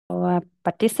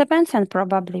participants and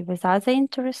probably with other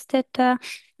interested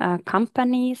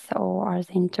companies or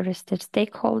other interested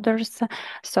stakeholders.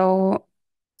 So,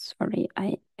 sorry,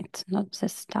 it's not the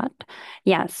start.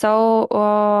 Yeah. So,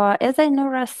 as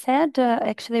Nora said,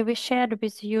 actually we shared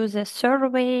with you the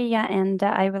survey, yeah, and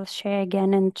I will share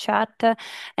again in chat.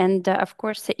 And of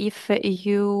course, if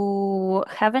you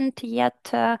haven't yet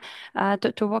to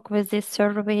work with this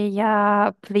survey,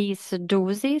 yeah, please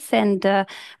do this. And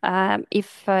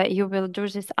if you will do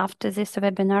this after this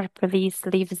webinar, please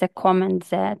leave the comment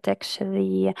that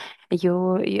actually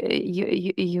you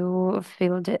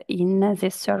filled in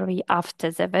this survey after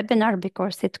the webinar,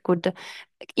 because it could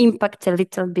impact a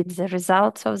little bit the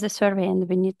results of the survey, and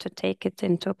we need to take it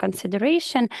into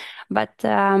consideration. But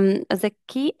the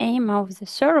key aim of the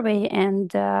survey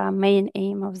and main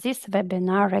aim of this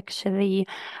webinar actually,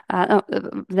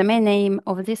 the main aim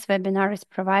of this webinar is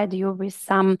provide you with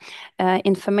some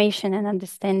information and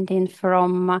understanding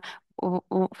from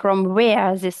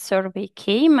where this survey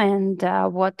came and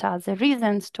what are the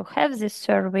reasons to have this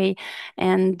survey.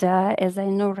 And as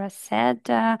Ainura said,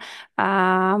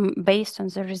 based on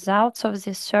the results of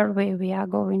this survey, we are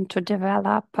going to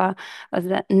develop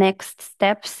the next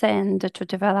steps and to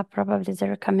develop probably the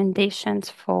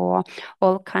recommendations for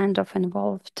all kind of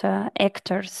involved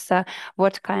actors,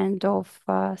 what kind of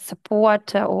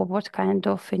support or what kind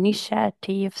of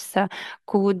initiatives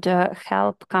could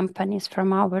help companies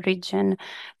from our region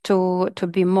to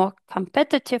be more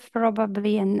competitive,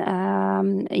 probably, and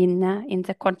in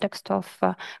the context of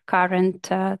current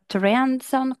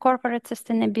trends on corporate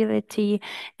sustainability,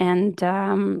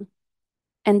 and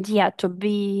yeah, to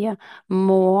be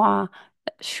more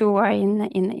sure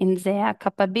in their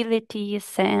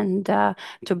capabilities, and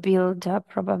to build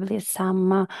probably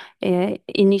some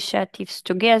initiatives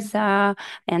together,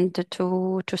 and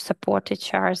to support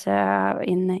each other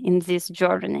in this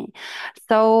journey.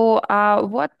 So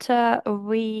what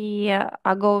we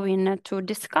are going to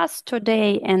discuss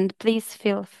today, and please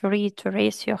feel free to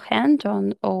raise your hand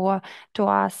on or to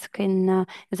ask in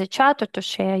the chat or to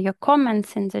share your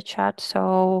comments in the chat.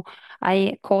 So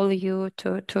I call you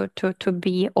to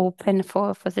be open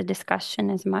for the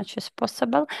discussion as much as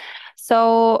possible.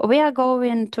 So we are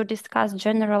going to discuss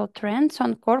general trends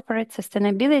on corporate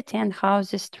sustainability and how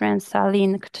these trends are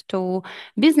linked to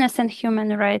business and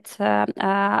human rights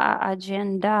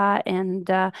agenda. And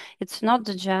it's not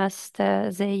just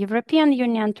the European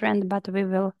Union trend, but we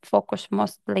will focus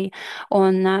mostly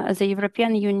on the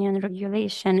European Union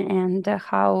regulation and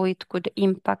how it could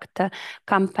impact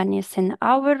companies in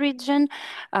our region.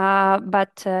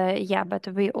 But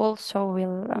we also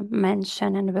will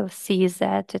mention and will see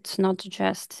that it's not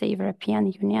just the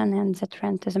European Union, and the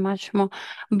trend is much more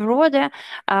broader.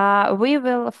 We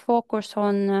will focus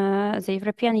on the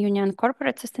European Union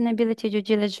Corporate Sustainability Due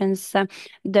Diligence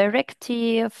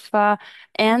Directive,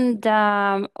 and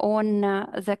on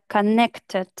the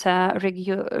connected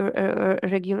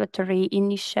regulatory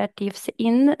initiatives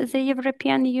in the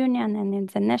European Union and in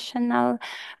the national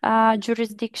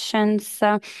jurisdictions.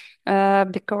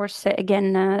 Because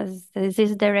again,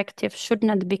 this directive should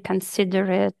not be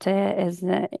considered as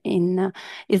in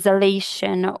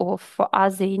isolation of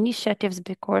other initiatives,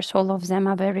 because all of them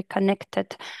are very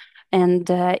connected, and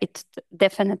it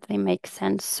definitely makes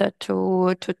sense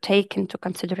to take into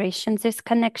consideration these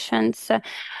connections.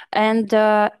 And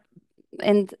the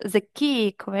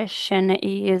key question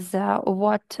is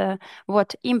what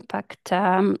impact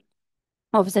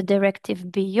of the directive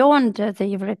beyond the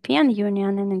European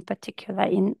Union, and in particular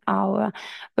in our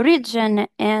region,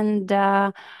 and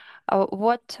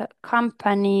what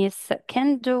companies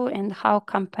can do and how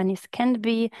companies can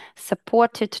be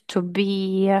supported to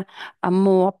be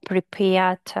more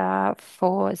prepared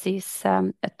for these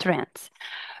trends.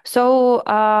 So,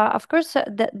 of course,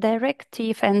 the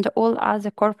directive and all other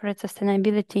corporate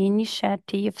sustainability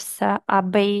initiatives are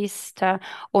based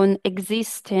on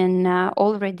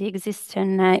already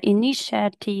existing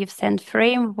initiatives and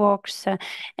frameworks.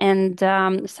 And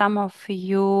some of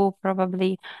you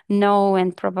probably know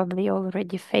and probably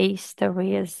already faced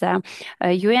with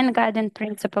UN guiding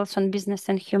principles on business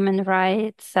and human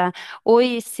rights,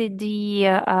 OECD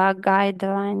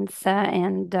guidelines,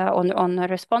 and on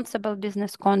responsible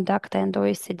business conduct, and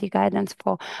OECD guidance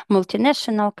for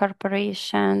multinational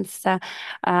corporations.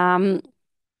 And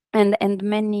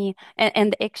many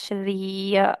and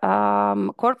actually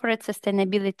corporate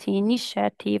sustainability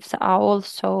initiatives are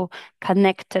also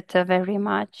connected very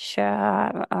much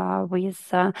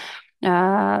with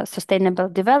sustainable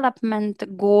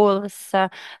development goals.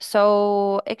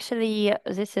 So actually,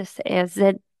 this is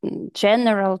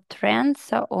general trends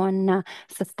on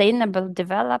sustainable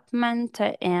development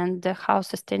and how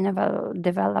sustainable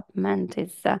development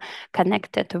is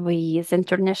connected with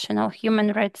international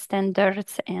human rights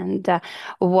standards and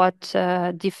what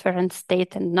different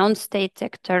state and non-state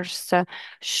actors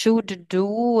should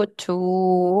do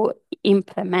to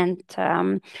implement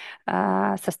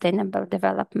sustainable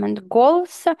development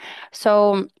goals.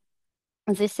 So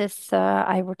this is,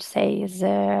 I would say,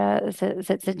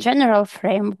 the general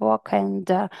framework,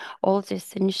 and all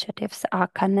these initiatives are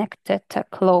connected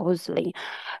closely.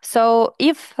 So,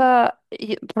 if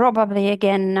probably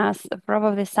again,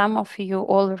 probably some of you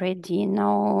already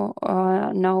know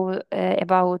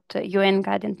about UN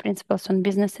Guiding Principles on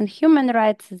Business and Human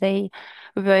Rights. They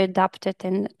were adopted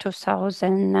in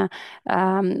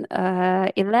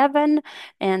 2011,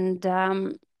 and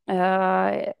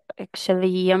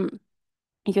actually.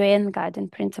 UN Guiding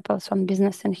Principles on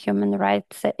Business and Human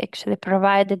Rights actually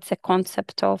provided the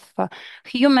concept of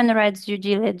human rights due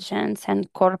diligence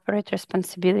and corporate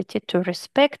responsibility to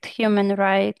respect human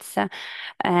rights,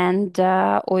 and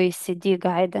OECD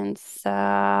guidance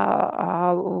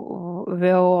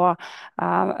will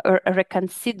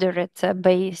reconsider it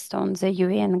based on the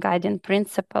UN Guiding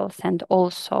Principles and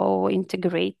also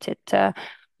integrated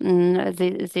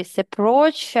this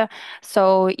approach.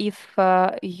 So if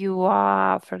you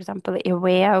are, for example,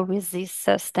 aware with these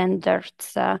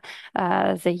standards, the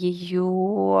EU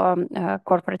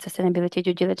Corporate Sustainability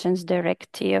Due Diligence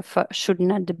Directive should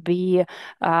not be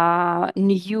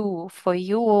new for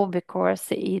you, because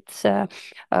it's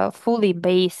fully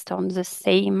based on the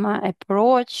same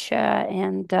approach,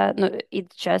 and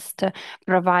it just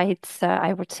provides,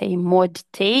 I would say, more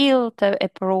detailed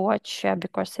approach,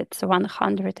 because it's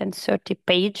 130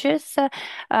 pages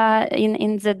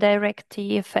in the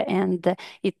directive, and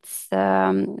it's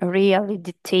really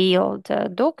detailed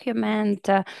document.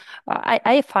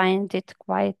 I find it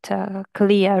quite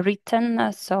clear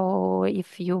written. So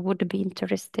if you would be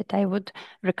interested, I would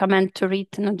recommend to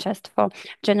read, not just for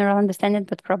general understanding,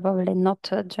 but probably not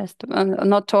just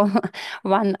not all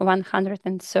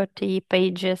 130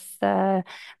 pages.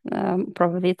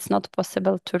 Probably it's not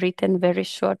possible to read in very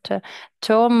short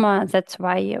term. That's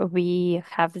why we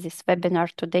have this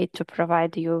webinar today, to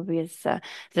provide you with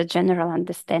the general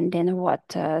understanding what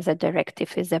the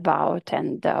directive is about,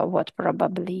 and what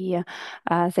probably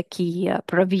the key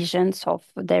provisions of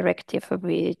directive uh,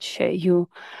 which you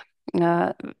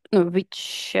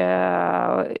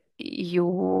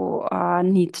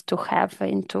need to have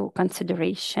into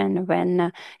consideration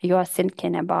when you are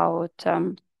thinking about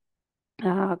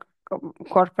uh,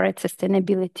 corporate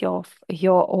sustainability of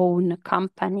your own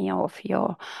company, of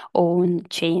your own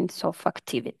chains of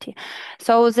activity.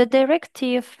 So the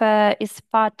directive is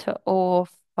part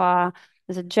of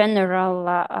the general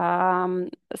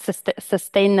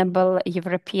sustainable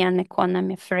European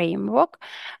economy framework,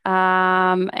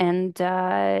 and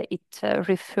it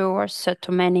refers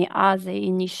to many other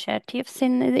initiatives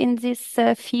in this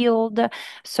field.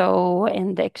 So,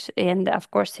 and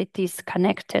of course, it is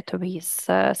connected with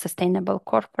sustainable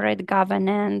corporate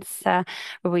governance,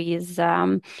 with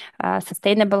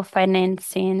sustainable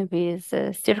financing, with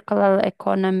circular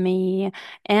economy,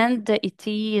 and it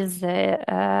is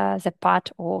the part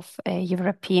of a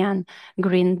European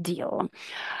Green Deal.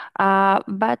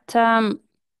 But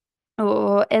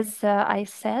as I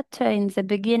said in the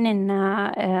beginning,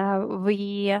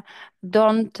 we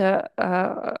don't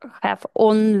have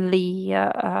only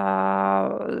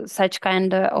such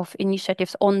kind of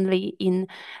initiatives only in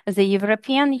the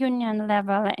European Union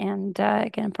level. And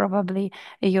again, probably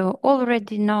you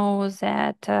already know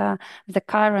that the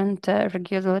current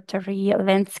regulatory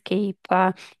landscape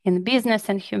in business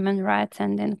and human rights,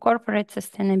 and in corporate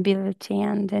sustainability,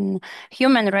 and in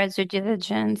human rights due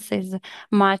diligence is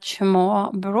much more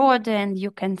broad, and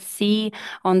you can see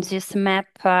on this map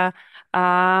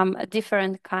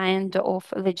different kind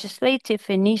of legislative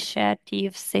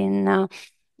initiatives in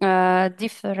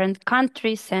different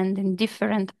countries and in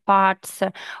different parts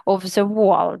of the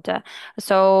world.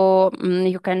 So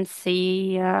you can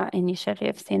see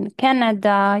initiatives in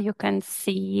Canada, you can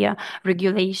see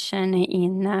regulation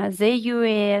in the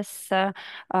US.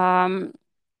 Um,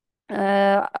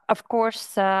 of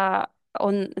course,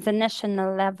 on the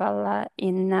national level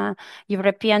in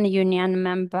European Union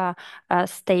member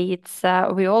states,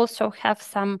 we also have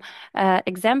some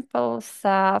examples.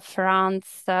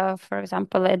 France, for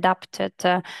example, adopted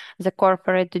the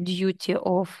corporate duty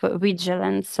of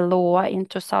vigilance law in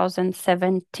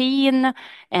 2017,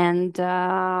 and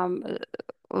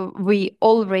we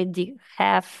already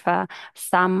have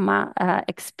some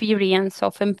experience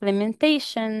of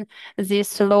implementation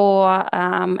this law,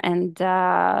 and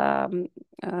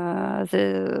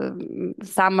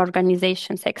some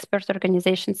organizations, expert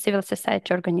organizations, civil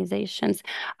society organizations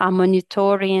are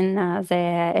monitoring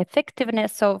the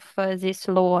effectiveness of this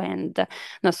law, and there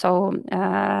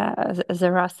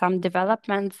are some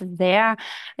developments there.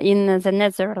 In the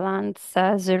Netherlands,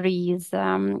 there is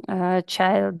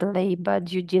Child Labor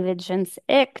Due Diligence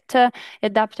Act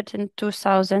adopted in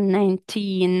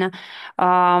 2019.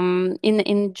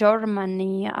 In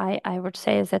Germany, I would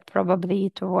say that probably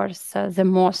it was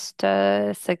the most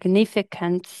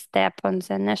significant step on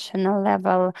the national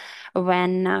level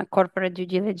when Corporate Due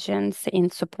Diligence in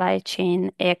Supply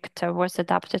Chain Act was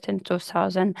adopted in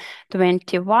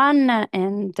 2021,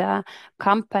 and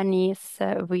companies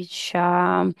which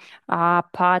are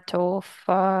part of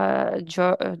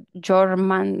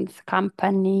German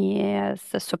companies,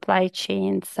 supply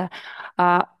chains,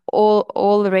 all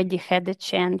already had a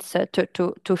chance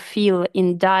to feel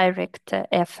indirect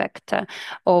effect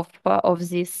of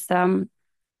this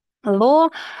law.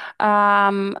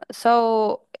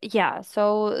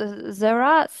 There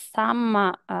are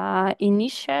some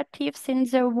initiatives in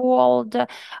the world.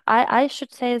 I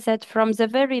should say that from the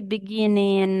very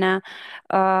beginning, the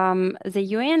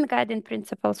UN Guiding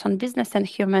Principles on Business and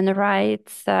Human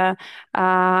Rights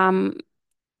um,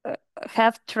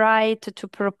 have tried to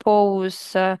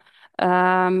propose the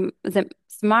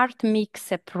smart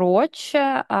mix approach.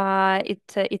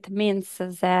 It means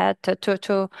that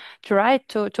to try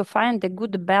to find a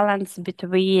good balance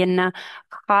between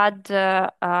hard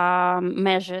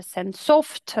measures and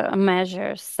soft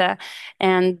measures,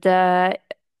 and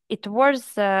it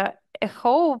was a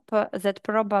hope that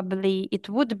probably it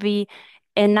would be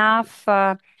enough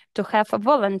to have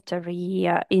voluntary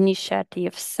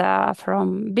initiatives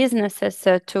from businesses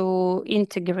to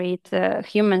integrate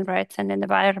human rights and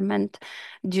environment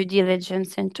due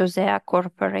diligence into their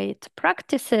corporate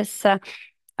practices.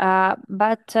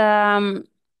 But the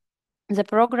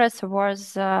progress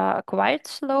was quite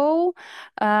slow,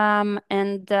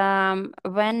 and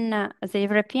when the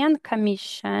European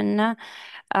Commission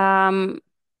um,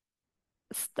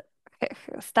 st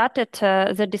started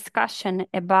the discussion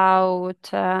about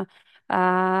the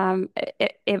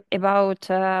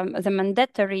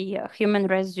mandatory human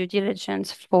rights due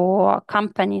diligence for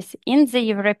companies in the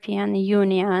European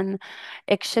Union.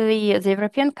 Actually, the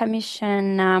European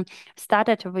Commission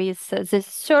started with this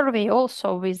survey,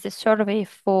 also with the survey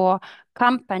for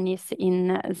companies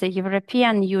in the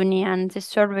European Union. The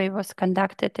survey was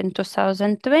conducted in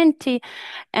 2020,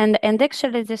 and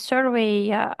actually the survey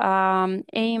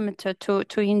aimed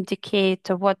to indicate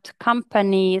what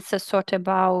companies thought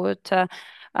about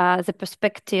the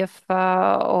perspective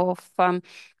uh,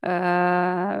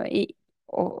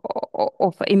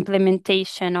 of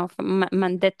implementation of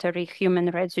mandatory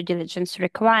human rights due diligence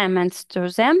requirements to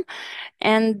them.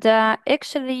 And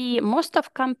actually, most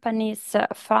of companies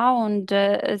found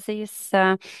this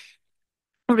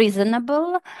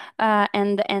reasonable,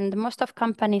 and most of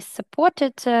companies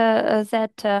supported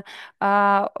that.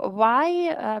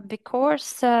 Why?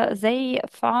 Because they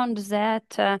found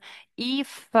that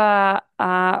if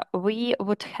we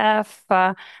would have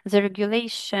the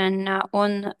regulation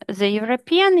on the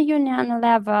European Union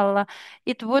level,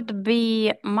 it would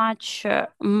be much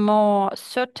more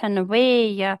certain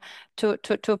way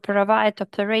to provide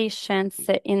operations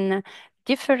in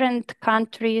different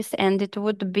countries, and it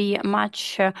would be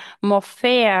much more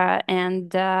fair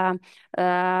and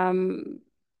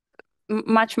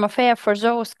much more fair for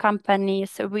those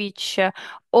companies which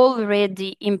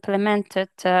already implemented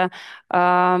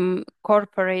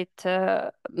corporate,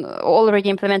 already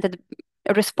implemented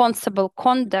responsible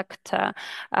conduct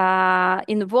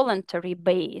in voluntary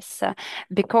base,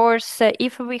 because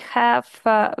if we have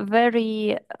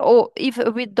or if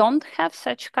we don't have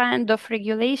such kind of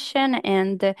regulation,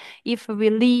 and if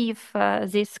we leave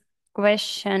this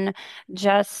question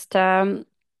just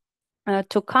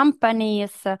to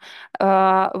companies,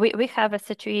 we have a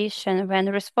situation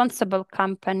when responsible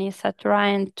companies are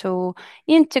trying to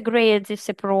integrate this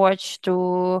approach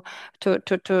to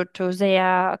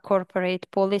their corporate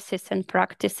policies and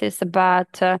practices,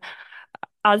 but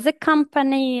other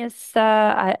companies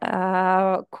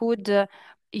could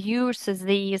use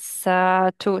these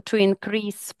to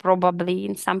increase, probably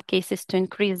in some cases, to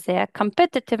increase their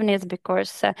competitiveness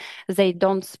because they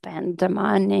don't spend the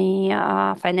money,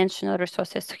 financial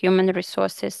resources, human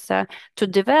resources to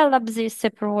develop this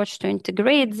approach, to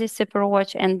integrate this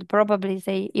approach, and probably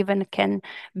they even can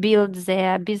build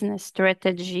their business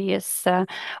strategies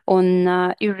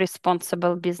on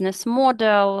irresponsible business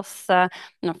models.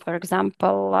 For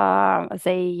example,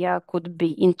 they could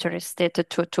be interested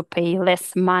to pay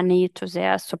less money to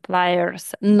their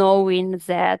suppliers, knowing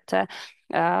that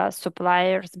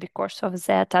suppliers, because of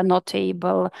that, are not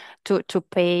able to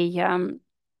pay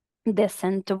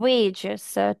decent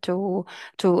wages to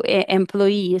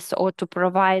employees, or to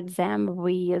provide them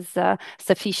with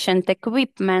sufficient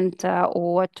equipment,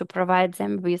 or to provide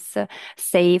them with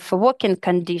safe working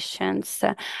conditions.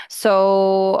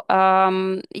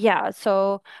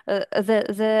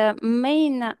 The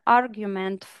main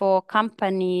argument for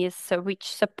companies which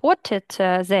supported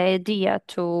the idea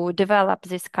to develop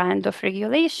this kind of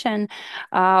regulation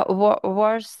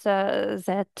was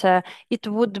that it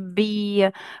would be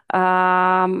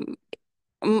um,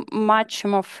 much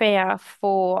more fair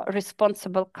for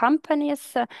responsible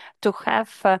companies to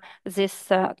have this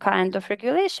kind of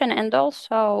regulation, and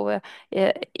also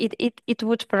it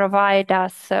would provide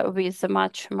us with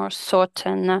much more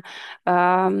certain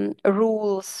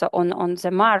rules on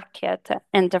the market.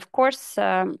 And of course,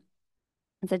 the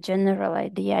general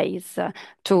idea is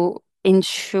to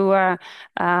ensure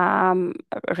um,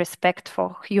 respect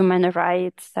for human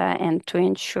rights and to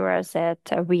ensure that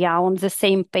we are on the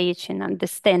same page in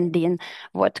understanding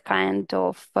what kind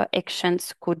of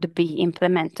actions could be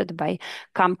implemented by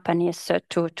companies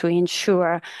to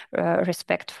ensure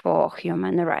respect for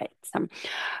human rights.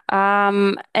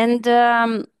 And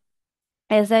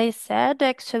as I said,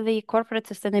 actually, Corporate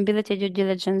Sustainability Due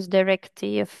Diligence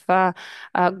Directive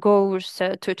goes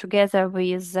together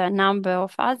with a number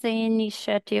of other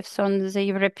initiatives on the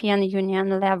European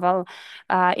Union level,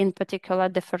 in particular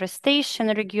deforestation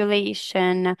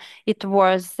regulation. It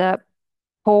was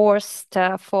paused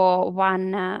for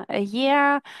 1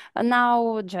 year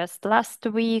now, just last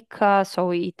week.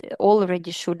 So it already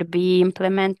should be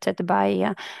implemented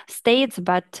by states,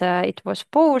 but it was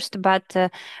paused.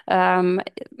 But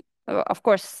of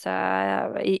course,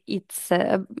 it's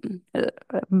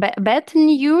bad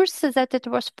news that it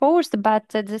was paused,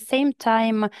 but at the same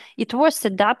time, it was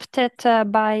adopted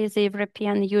by the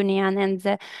European Union. And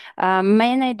the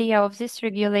main idea of this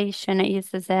regulation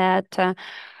is that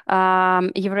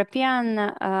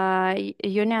European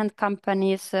Union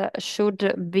companies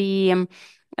should be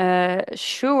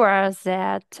sure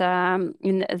that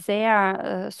in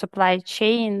their supply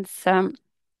chains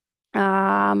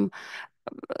um,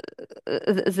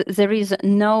 there is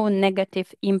no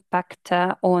negative impact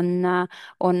on the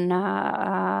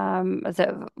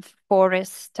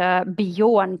forest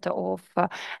beyond of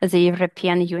the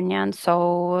European Union.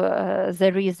 So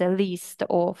there is a list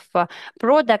of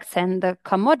products and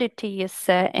commodities,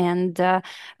 and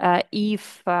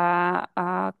if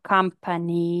a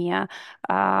company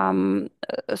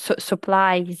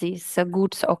supplies these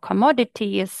goods or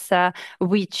commodities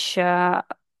which are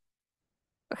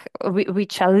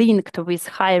linked with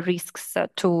high risks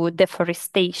to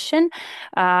deforestation,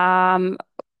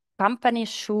 companies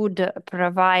should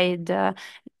provide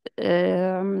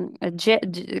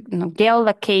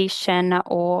geolocation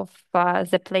of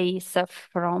the place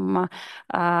from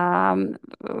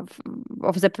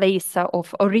of the place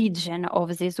of origin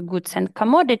of these goods and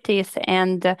commodities,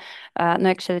 and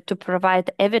actually to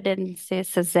provide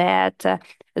evidences that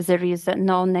there is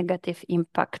no negative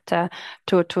impact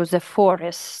to the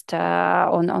forest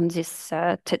on this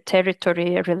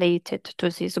territory related to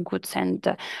these goods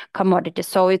and commodities.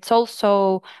 So it's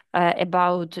also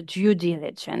about due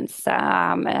diligence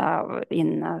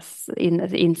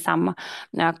in some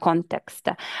context.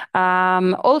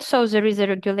 Also, there is a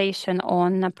regulation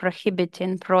on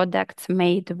prohibiting products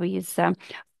made with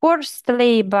forced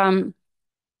labor.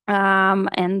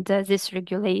 And this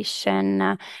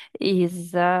regulation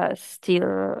is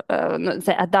still, no,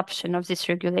 the adoption of this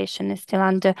regulation is still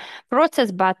under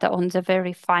process, but on the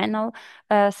very final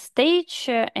stage.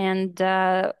 And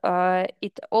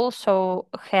it also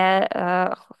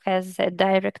has a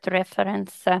direct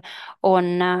reference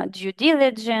on due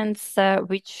diligence,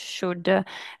 which should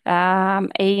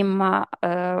aim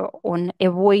on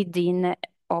avoiding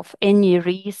of any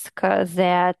risk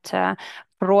that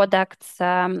products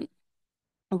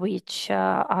which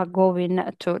are going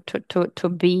to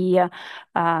be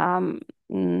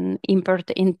import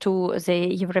into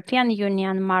the European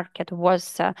Union market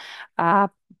was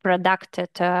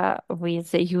produced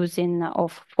with the using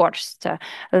of forced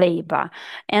labor.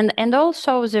 And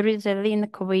also there is a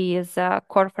link with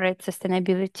Corporate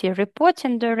Sustainability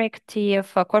Reporting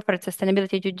Directive. Corporate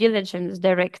Sustainability Due Diligence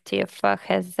Directive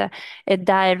has a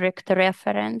direct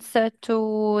reference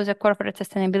to the Corporate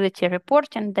Sustainability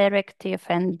Reporting Directive,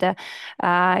 and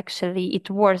actually it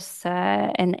was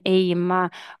an aim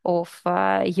of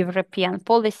European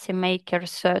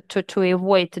policymakers to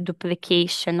avoid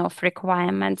duplication of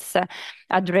requirements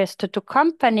addressed to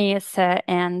companies.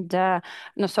 And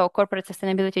so Corporate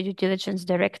Sustainability Due Diligence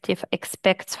Directive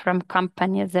expects from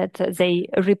companies that they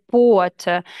report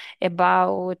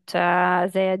about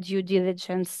their due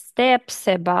diligence steps,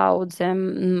 about the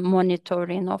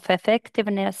monitoring of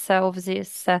effectiveness of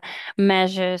these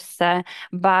measures.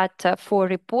 But for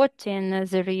reporting,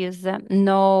 there is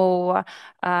no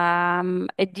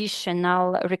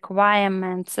additional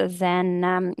requirements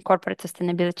than Corporate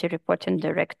Sustainability Reporting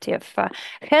Directive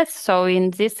has. So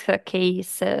in this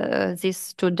case,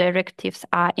 these two directives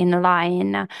are in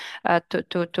line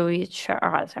to each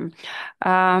other.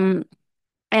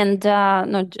 And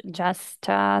just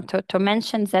to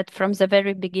mention that from the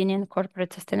very beginning, Corporate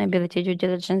Sustainability Due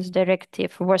Diligence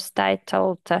Directive was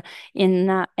titled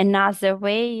in another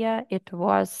way. It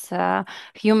was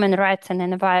Human Rights and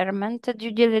Environment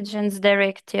Due Diligence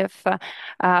Directive.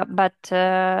 But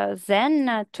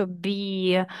then to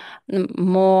be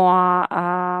more,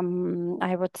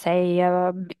 I would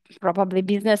say, probably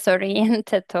business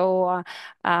oriented or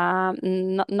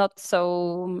not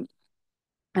so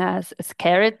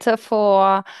scared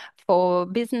for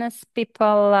business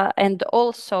people, and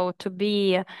also to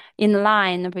be in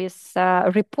line with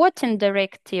reporting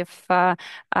directive.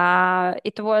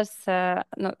 It was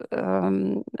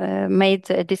made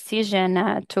a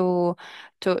decision to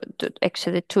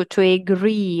actually to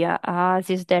agree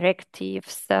these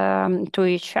directives to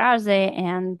each other,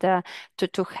 and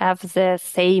to have the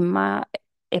same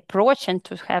approach and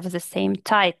to have the same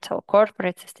title: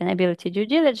 Corporate Sustainability Due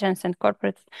Diligence and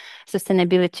Corporate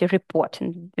Sustainability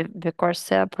Reporting. Because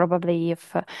probably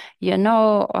if you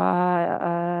know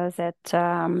that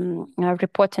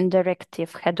reporting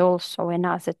directive had also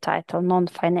another title,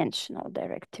 non-financial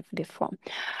directive, before.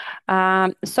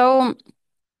 So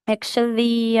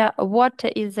actually, what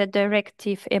is the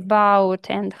directive about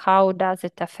and how does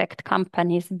it affect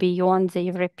companies beyond the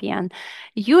European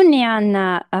Union?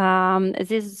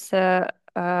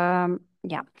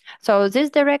 Yeah. So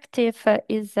this directive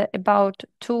is about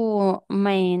two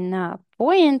main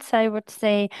points, I would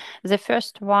say. The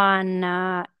first one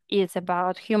is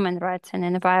about human rights and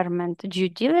environment due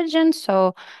diligence.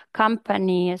 So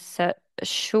companies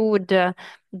should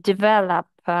develop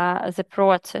the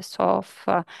process of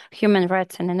human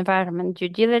rights and environment due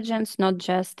diligence, not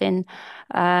just in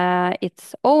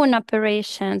its own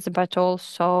operations, but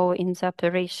also in the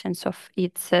operations of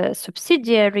its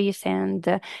subsidiaries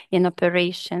and in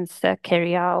operations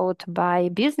carried out by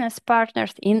business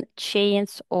partners in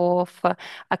chains of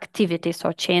activities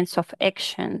or chains of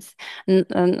actions.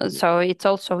 So it's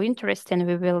also interesting,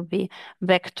 we will be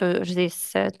back to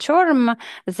this term,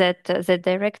 that the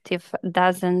directive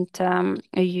doesn't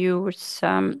use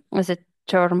the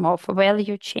term of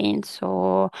value chains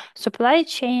or supply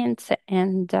chains,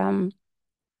 and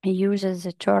uses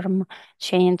the term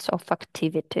chains of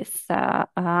activities.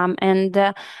 And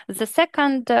the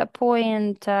second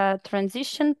point,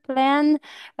 transition plan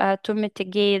to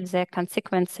mitigate the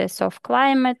consequences of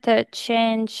climate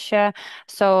change.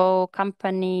 So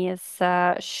companies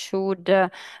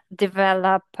should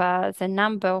develop the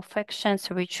number of actions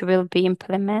which will be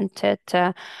implemented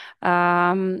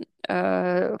um,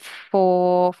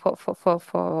 for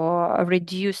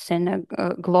reducing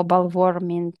global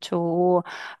warming to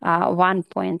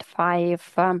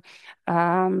 1.5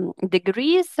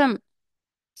 degrees.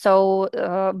 So,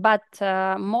 but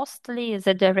mostly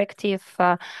the directive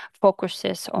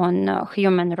focuses on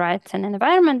human rights and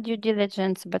environment due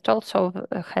diligence, but also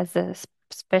has a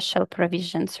special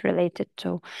provisions related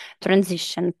to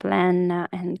transition plan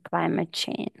and climate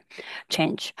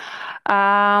change.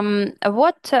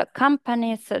 What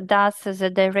companies does the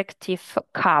directive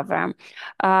cover?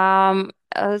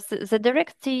 The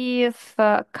directive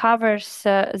covers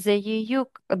the EU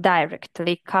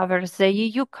directly, covers the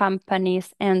EU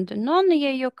companies and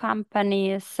non-EU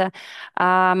companies.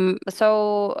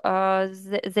 So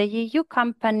the EU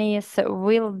companies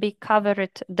will be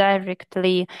covered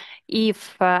directly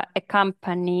if a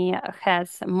company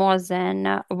has more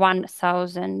than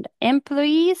 1,000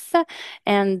 employees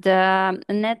and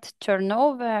net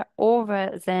turnover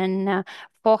over than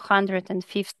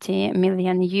 450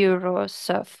 million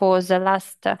euros for the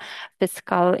last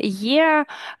fiscal year.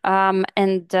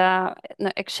 And no,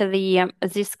 actually,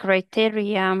 this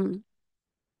criteria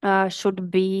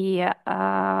should be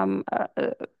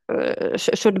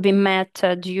should be met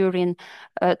during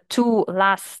two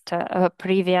last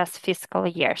previous fiscal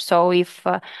years. So if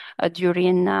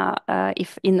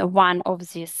in one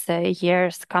of these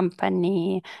years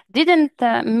company didn't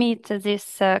meet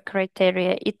this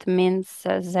criteria, it means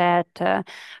that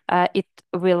it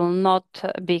will not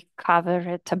be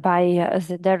covered by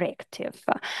the directive.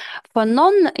 For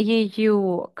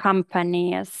non-EU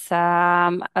companies,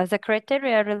 the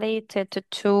criteria related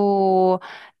to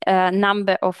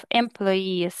number of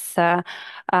employees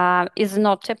is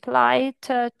not applied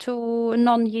to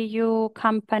non-EU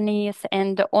companies,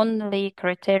 and only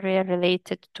criteria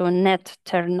related to net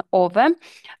turnover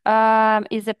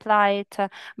is applied.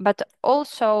 But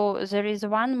also there is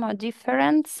one more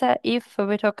difference. If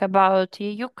we talk about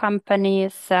EU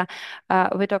companies,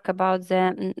 we talk about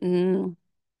the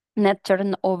net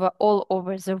turnover all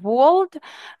over the world.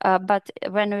 But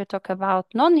when we talk about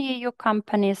non-EU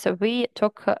companies, we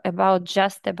talk about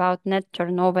just about net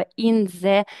turnover in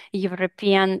the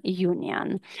European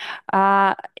Union.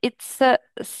 It's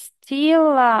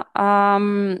still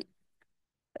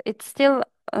it's still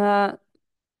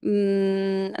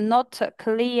not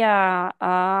clear,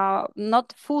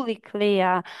 not fully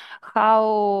clear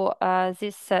how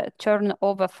this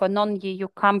turnover for non-EU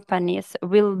companies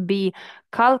will be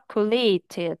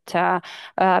calculated.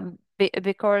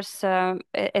 Because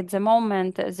at the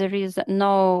moment there is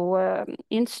no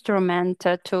instrument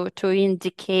to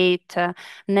indicate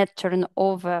net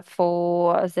turnover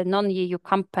for the non-EU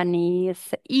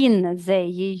companies in the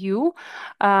EU,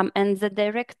 and the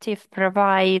directive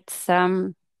provides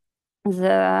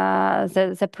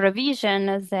the provision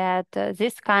that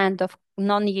this kind of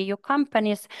non-EU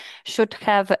companies should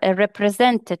have a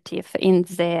representative in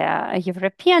the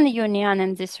European Union,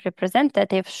 and this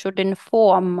representative should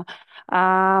inform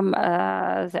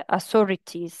the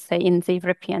authorities in the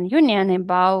European Union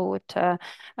about the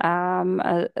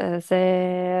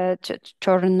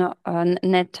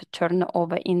net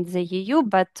turnover in the EU.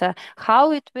 But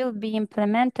how it will be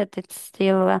implemented, it's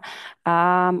still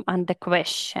under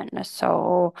question.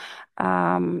 So,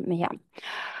 yeah.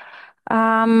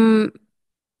 Um,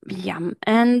 yeah,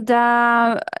 and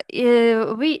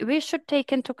we should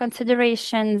take into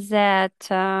consideration that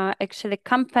actually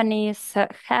companies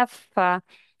have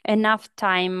enough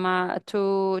time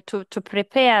to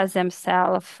prepare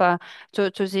themselves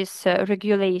to this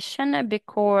regulation,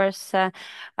 because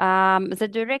the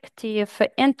directive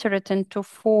entered into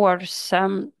force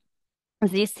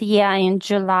this year in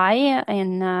July,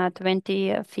 in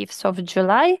 25th of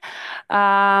July.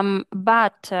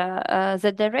 But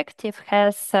the directive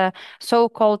has a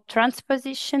so-called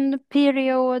transposition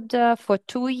period for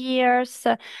 2 years.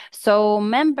 So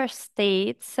member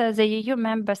states, the EU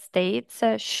member states,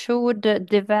 should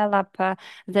develop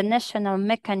the national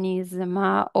mechanism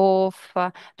of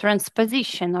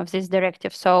transposition of this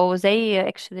directive. So they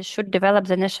actually should develop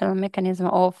the national mechanism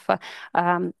of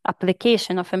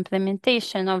application, of implementation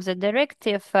of the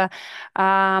directive,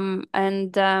 and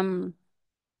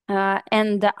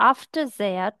after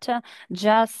that,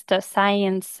 just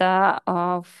science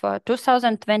of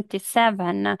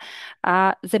 2027,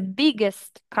 the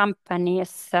biggest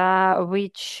companies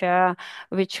which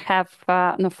have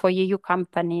no, for EU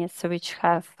companies which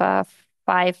have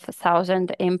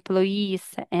 5,000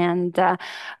 employees and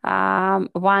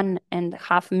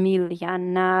 1.5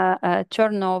 million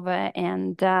turnover,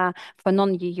 and for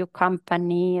non-EU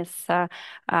companies,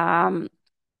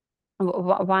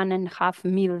 1.5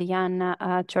 million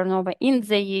turnover in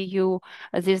the EU,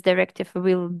 this directive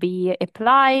will be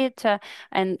applied,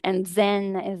 and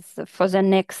then as for the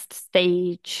next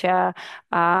stage,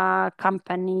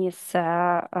 companies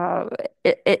a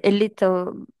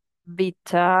little bit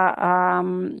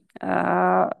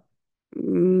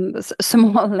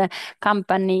small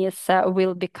companies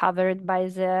will be covered by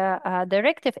the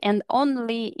directive, and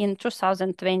only in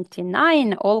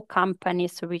 2029 all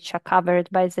companies which are covered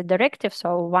by the directive,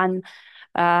 so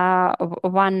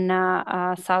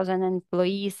 1,000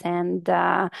 employees and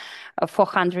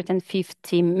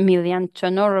 450 million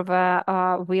turnover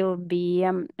will be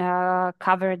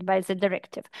covered by the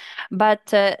directive. But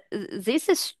this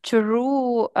is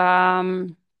true.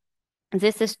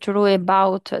 This is true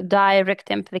about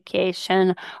direct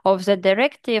implication of the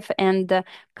directive, and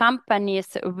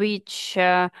companies which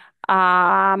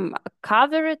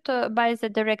covered by the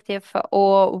directive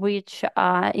or which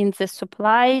are in the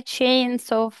supply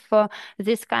chains of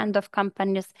this kind of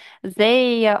companies,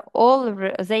 they have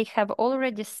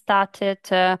already started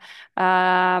to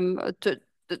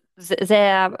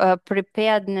their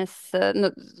preparedness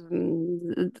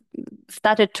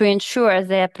started to ensure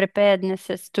their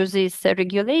preparedness to this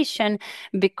regulation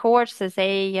because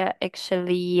they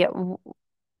actually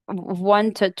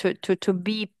wanted to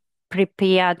be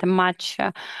prepared much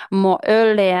more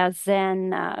earlier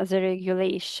than the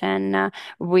regulation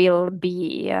will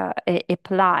be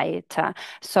applied.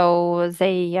 So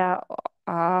they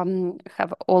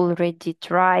have already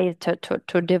tried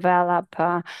to develop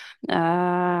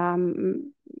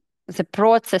the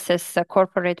processes,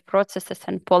 corporate processes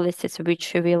and policies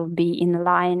which will be in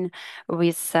line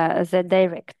with the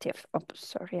directive. Oh,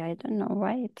 sorry, I don't know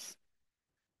why it's.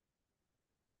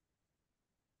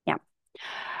 Yeah.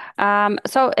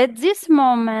 So at this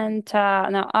moment,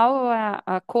 now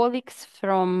our colleagues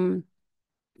from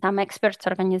some experts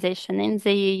organization in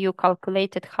the EU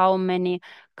calculated how many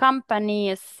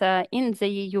companies in the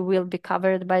EU will be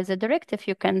covered by the directive.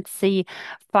 You can see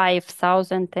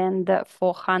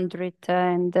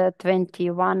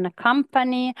 5,421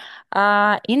 company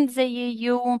in the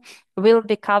EU will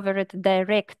be covered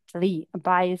directly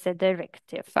by the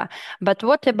directive. But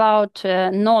what about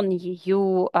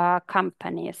non-EU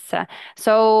companies?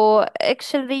 So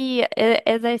actually,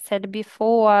 as I said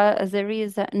before, there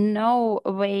is no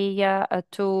way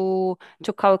to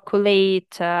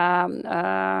calculate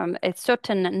a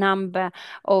certain number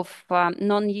of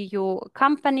non-EU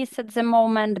companies at the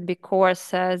moment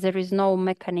because there is no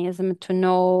mechanism to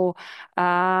know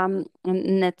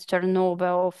net turnover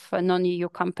of non-EU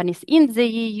companies in the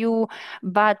EU,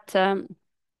 but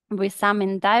with some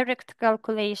indirect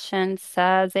calculations,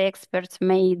 the experts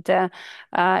made a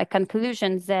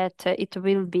conclusion that it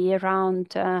will be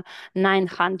around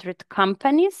 900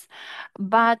 companies.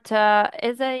 But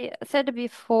as I said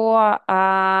before,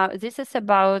 this is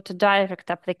about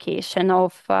direct application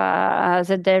of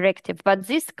the directive. But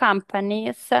these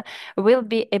companies will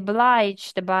be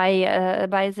obliged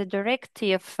by the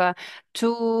directive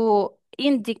to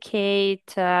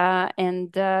indicate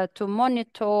and to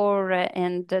monitor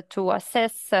and to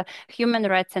assess human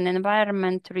rights and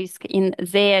environment risk in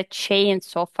their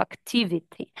chains of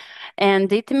activity.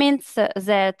 And it means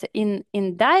that in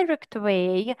indirect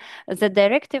way, the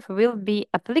directive will be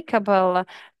applicable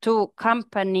to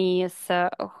companies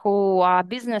who are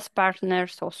business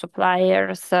partners or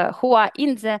suppliers who are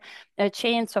in the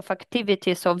chains of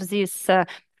activities of these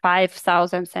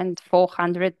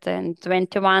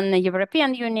 5,421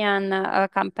 European Union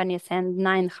companies and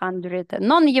 900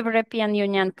 non-European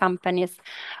Union companies.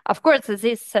 Of course,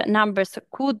 these numbers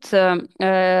could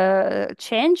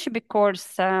change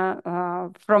because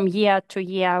from year to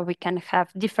year we can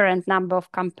have different number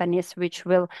of companies which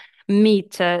will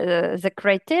meet the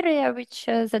criteria which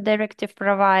the directive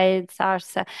provides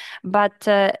us. But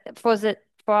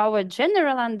for our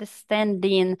general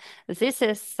understanding, this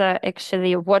is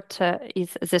actually what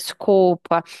is the scope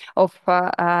of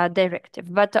directive.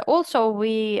 But also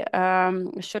we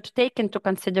should take into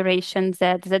consideration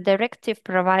that the directive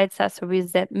provides us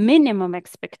with the minimum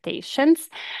expectations,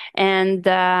 and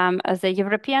the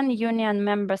European Union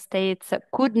member states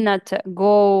could not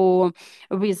go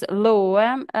with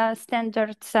lower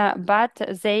standards, but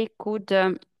they could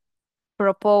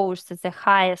propose the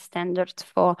highest standards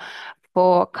for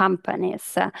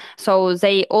companies. So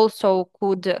they also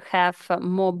could have a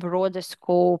more broader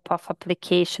scope of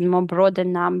application, more broader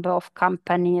number of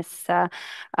companies to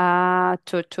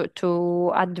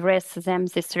address them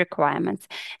these requirements.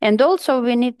 And also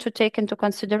we need to take into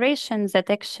consideration that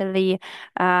actually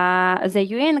the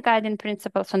UN Guiding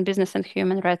Principles on Business and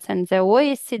Human Rights and the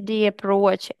OECD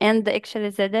approach and actually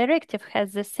the directive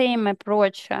has the same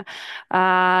approach.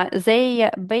 They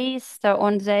based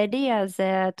on the idea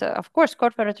that, of course,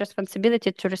 corporate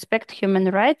responsibility to respect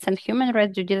human rights and human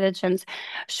rights due diligence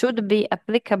should be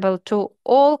applicable to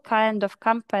all kind of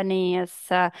companies,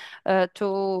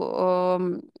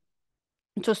 to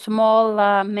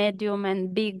small, medium,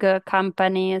 and big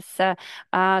companies,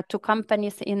 to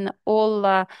companies in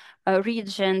all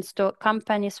regions, to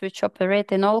companies which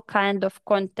operate in all kind of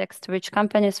contexts, which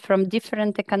companies from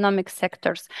different economic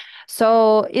sectors.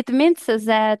 So it means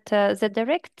that the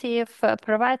directive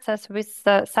provides us with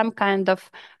some kind of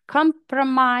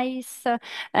compromise,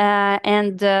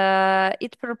 and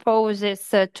it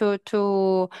proposes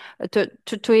to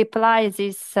apply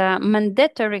this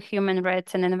mandatory human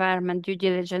rights and environment due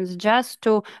diligence just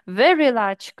to very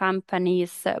large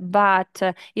companies, but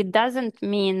it doesn't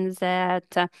mean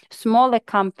that smaller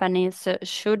companies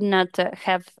should not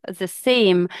have the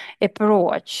same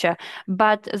approach.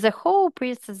 But the hope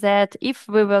is that if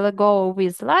we will go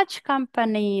with large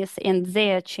companies and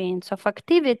their chains of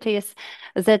activities,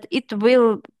 that it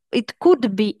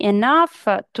could be enough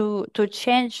to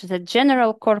change the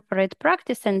general corporate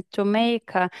practice and to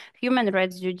make human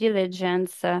rights due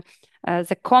diligence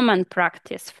the common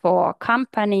practice for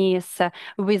companies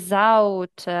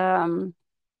without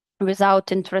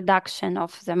introduction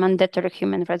of the mandatory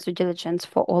human rights due diligence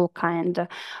for all kind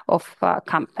of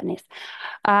companies.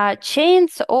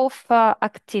 Chains of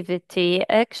activity.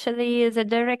 Actually, the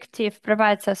directive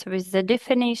provides us with the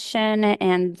definition,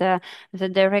 and the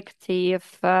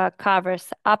directive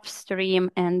covers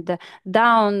upstream and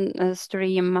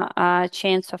downstream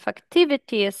chains of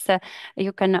activities.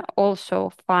 You can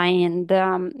also find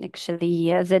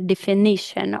actually the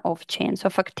definition of chains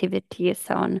of activities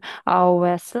on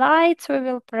our slides. We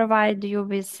will provide you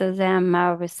with them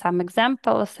with some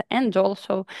examples, and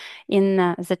also in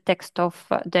the text of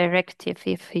directive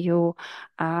if you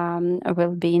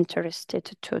will be interested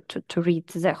to read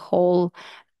the whole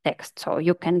text. So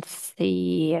you can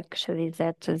see actually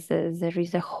that there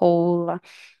is a whole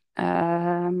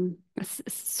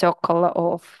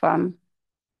circle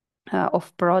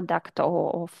of product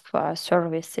or of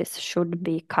services should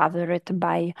be covered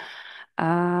by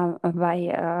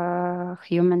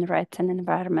human rights and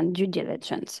environment due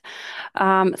diligence.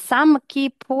 Some key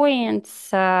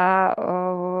points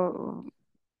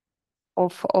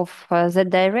of the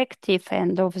directive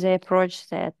and of the approach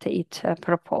that it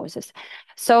proposes.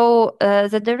 So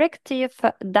the directive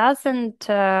doesn't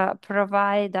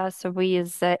provide us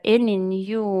with any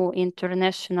new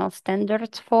international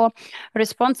standards for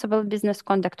responsible business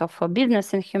conduct or for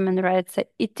business and human rights.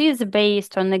 It is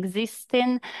based on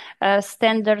existing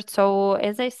standards. So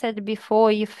as I said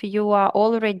before, if you are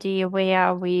already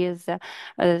aware with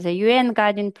the UN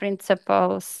guiding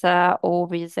principles or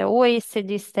with the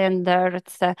OECD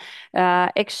standards,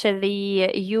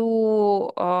 actually you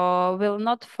will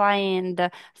not find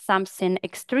something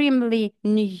extremely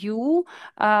new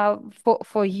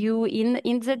for you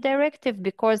in the directive,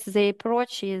 because the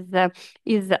approach is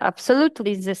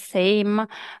absolutely the same.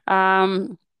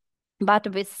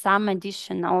 But with some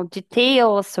additional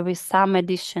details, with some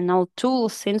additional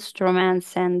tools,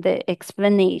 instruments, and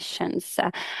explanations.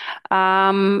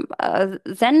 Then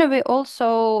we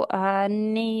also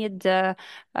need to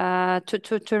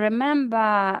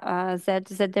remember that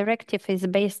the directive is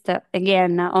based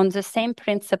again on the same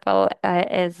principle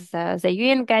as the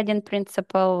UN guiding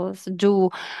principles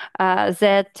do,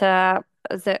 that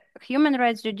the human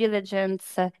rights due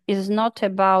diligence is not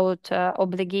about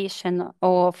obligation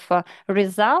of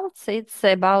results, it's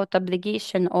about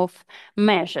obligation of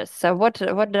measures. So what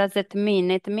does it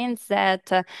mean? It means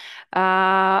that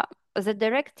the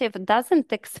directive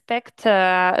doesn't expect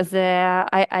the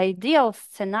ideal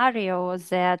scenario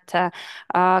that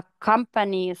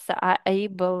companies are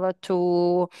able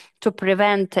to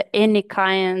prevent any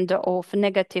kind of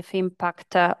negative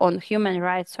impact on human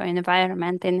rights or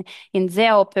environment in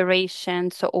their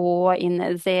operations or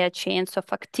in their chains of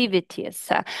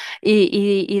activities.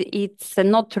 It's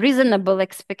not reasonable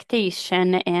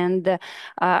expectation, and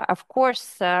of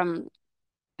course.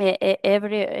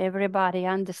 Everybody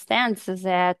understands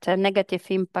that a negative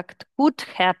impact could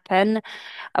happen,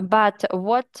 but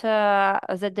what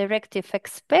the directive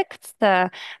expects,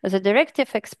 that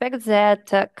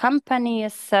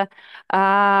companies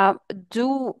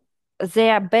do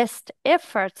their best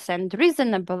efforts and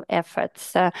reasonable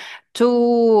efforts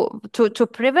to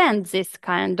prevent this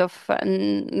kind of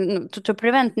to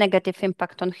prevent negative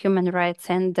impact on human rights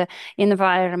and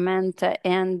environment,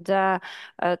 and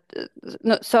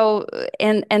so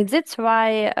and that's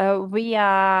why we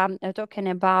are talking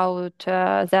about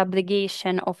the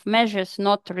obligation of measures,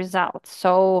 not results.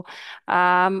 So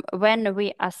when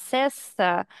we assess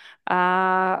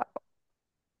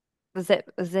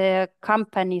the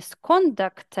company's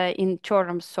conduct in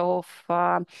terms of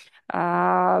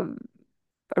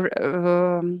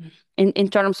in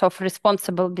terms of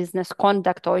responsible business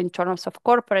conduct or in terms of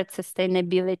corporate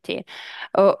sustainability,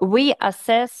 we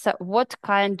assess what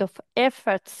kind of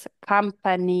efforts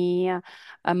company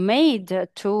made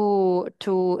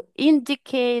to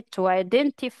indicate, to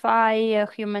identify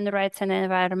human rights and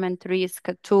environment risk,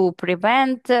 to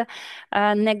prevent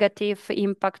negative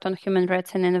impact on human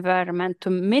rights and environment, to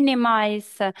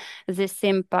minimize this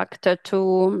impact,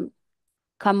 to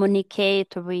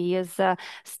communicate with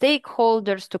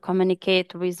stakeholders, to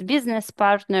communicate with business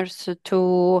partners,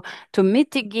 to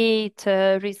mitigate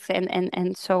risks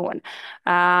and so on.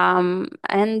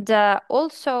 And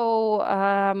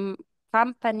also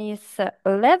companies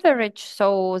leverage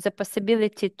so the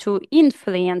possibility to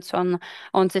influence on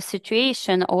the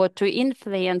situation or to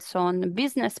influence on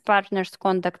business partners'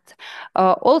 conduct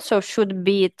also should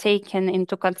be taken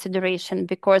into consideration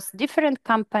because different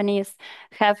companies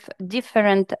have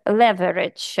different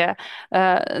leverage.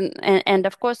 And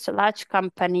of course, large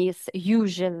companies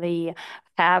usually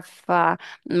have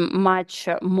much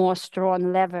more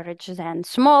strong leverage than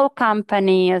small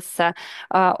companies.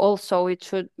 Also, it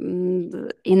should,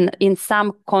 in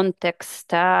some context,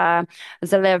 the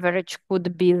leverage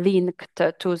could be linked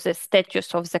to the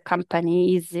status of the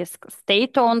company. Is this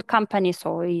state-owned companies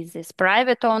or is this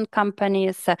private-owned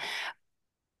companies?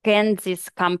 Can this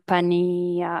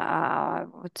company,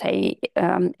 would say,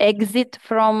 exit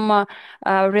from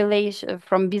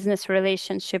from business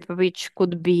relationship, which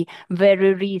could be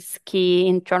very risky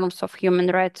in terms of human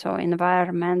rights or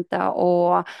environment,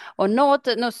 or not?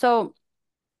 No, so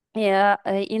yeah,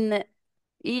 in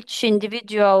each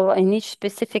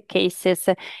specific cases,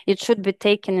 it should be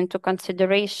taken into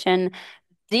consideration.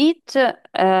 Did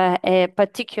a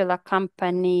particular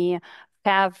company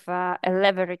have a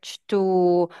leverage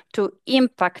to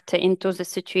impact into the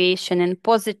situation in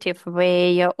positive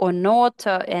way or not,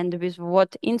 and with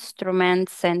what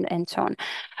instruments and so on.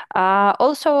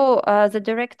 Also, the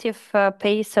directive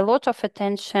pays a lot of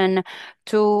attention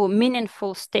to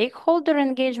meaningful stakeholder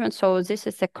engagement. So this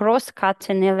is a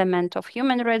cross-cutting element of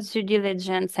human rights due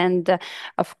diligence. And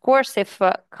of course, if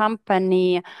a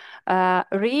company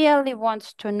really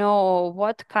wants to know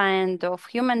what kind of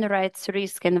human rights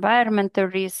risk, environmental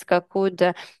risk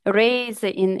could raise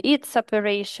in its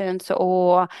operations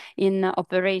or in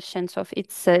operations of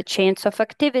its chains of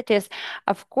activities,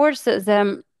 of course,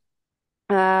 the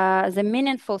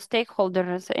meaningful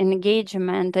stakeholders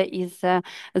engagement is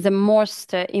the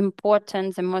most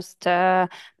important, the most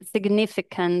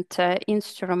significant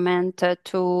instrument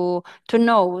to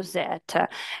know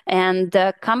that. And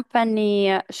the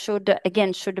company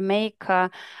should make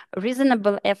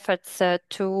reasonable efforts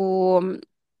to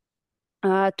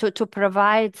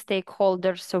provide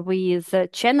stakeholders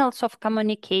with channels of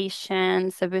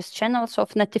communications, with channels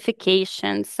of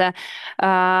notifications,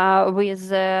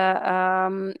 with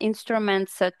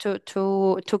instruments to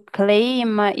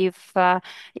claim if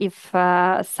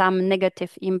some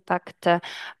negative impact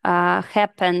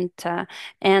happened.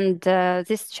 And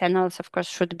these channels, of course,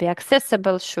 should be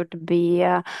accessible, should be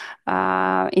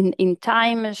in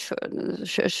time,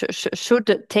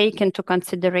 should take into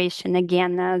consideration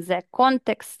again the context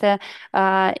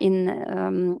in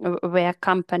where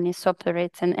companies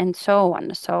operate and so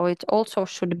on. So it also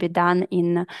should be done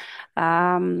in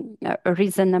a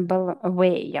reasonable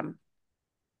way.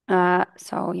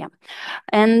 So yeah.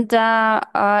 And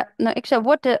no, actually,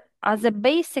 what are the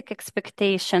basic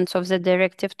expectations of the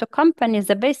directive to companies?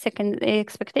 The basic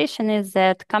expectation is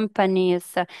that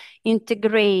companies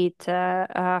integrate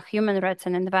human rights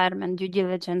and environment due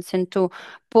diligence into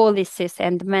policies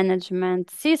and management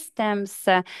systems.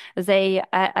 They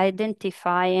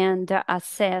identify and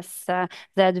assess the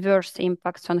adverse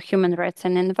impacts on human rights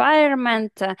and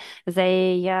environment.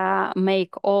 They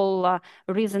make all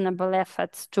reasonable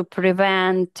efforts to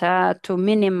prevent, to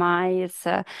minimize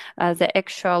the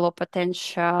actual or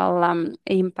potential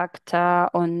impact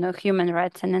on human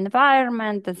rights and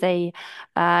environment. They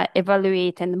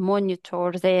evaluate and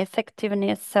monitor the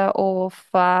effectiveness of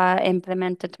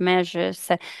implemented measures.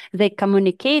 They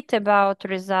communicate about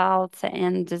results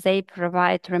and they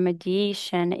provide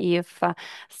remediation if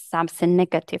something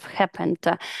negative happened.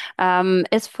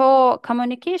 As for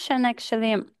communication,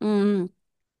 actually,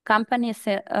 companies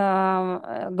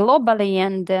globally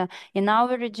and in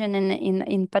our region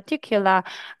in particular,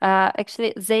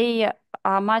 actually they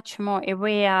are much more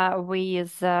aware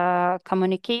with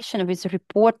communication, with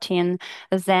reporting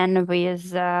than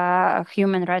with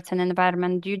human rights and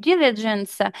environment due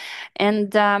diligence.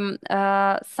 And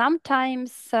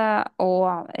sometimes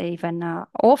or even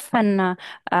often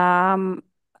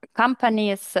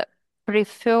companies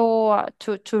prefer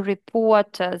to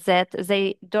report that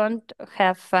they don't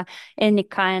have any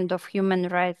kind of human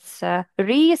rights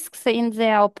risks in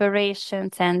their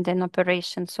operations and in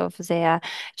operations of their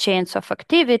chains of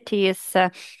activities.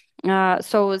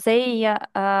 So they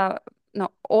no,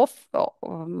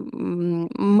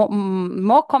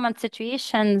 more common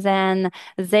situation than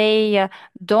they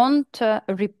don't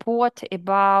report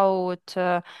about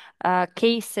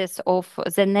cases of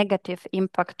the negative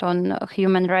impact on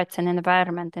human rights and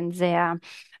environment in their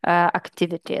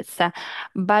activities.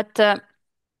 But the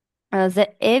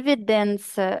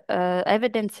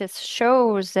evidences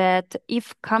show that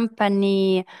if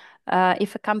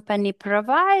a company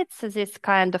provides this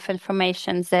kind of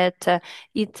information that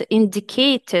it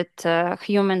indicated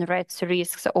human rights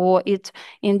risks or it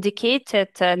indicated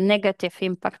negative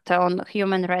impact on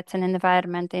human rights and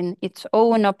environment in its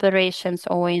own operations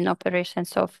or in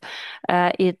operations of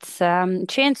its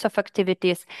chains of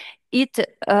activities, it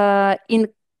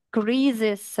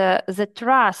increases the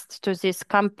trust to these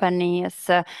companies,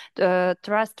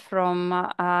 trust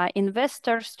from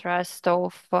investors, trust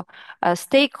of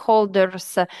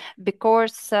stakeholders,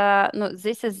 because no,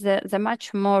 this is the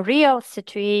much more real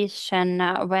situation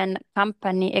when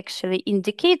company actually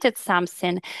indicated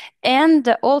something,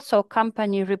 and also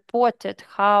company reported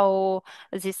how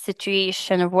this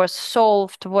situation was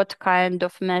solved, what kind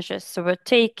of measures were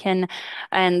taken,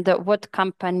 and what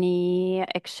company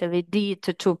actually did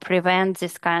to prevent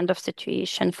this kind of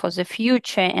situation for the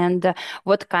future, and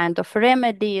what kind of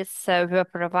remedies were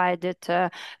provided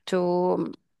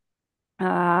to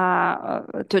no,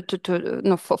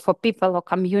 for people or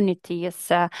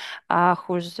communities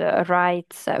whose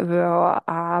rights were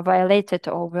violated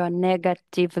or were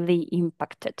negatively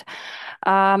impacted.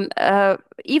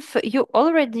 If you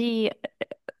already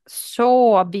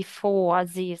saw before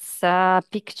this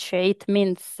picture, it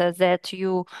means that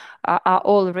you are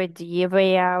already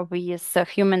aware with the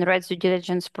human rights due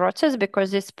diligence process,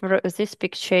 because this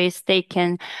picture is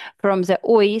taken from the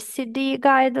OECD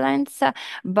guidelines,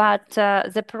 but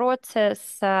the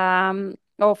process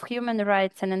of human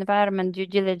rights and environment due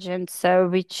diligence,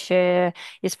 which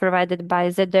is provided by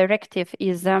the directive,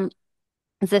 is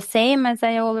the same as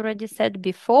I already said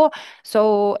before.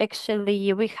 So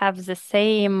actually, we have the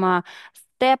same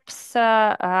steps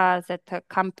that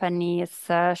companies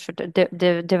should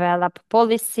develop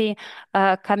policy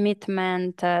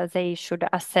commitment. They should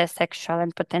assess actual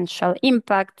and potential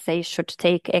impact. They should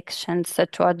take actions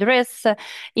to address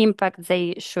impact.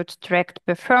 They should track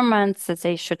performance.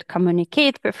 They should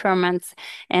communicate performance,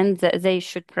 and they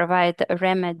should provide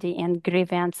remedy and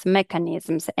grievance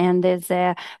mechanisms. And as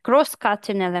a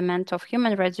cross-cutting element of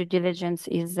human rights due diligence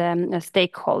is a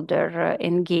stakeholder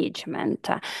engagement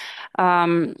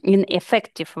in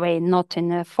effective way, not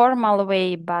in a formal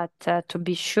way, but to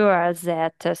be sure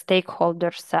that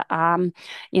stakeholders are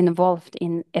involved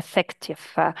in effective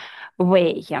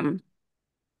way.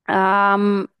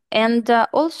 And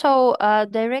also,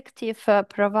 directive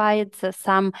provides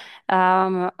some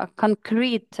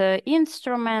concrete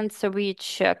instruments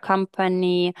which a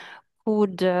company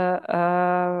could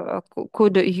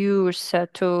use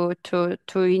to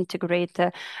integrate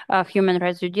human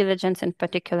rights due diligence, in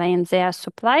particular in their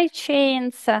supply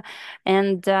chains,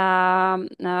 and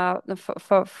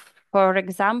for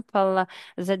example,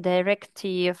 the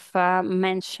directive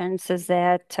mentions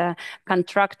that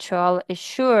contractual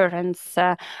assurance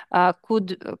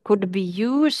could be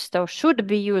used or should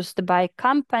be used by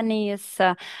companies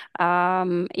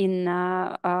in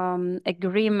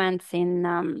agreements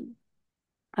in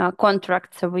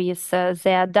contracts with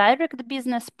their direct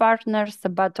business partners,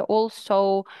 but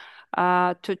also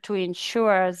to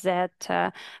ensure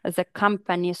that the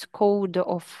company's code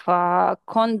of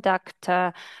conduct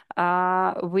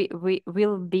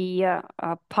will be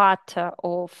part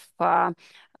of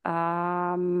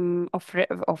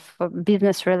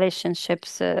business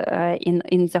relationships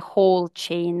in the whole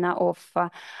chain of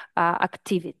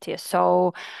activity.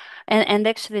 So, and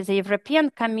actually, the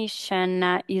European Commission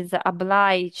is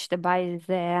obliged by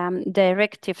the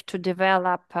directive to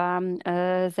develop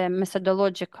the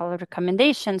methodological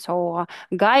recommendations or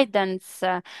guidance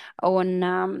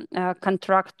on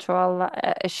contractual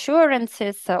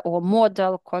assurances or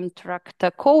model contract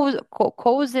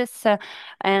causes,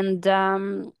 and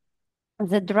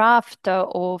the draft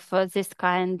of this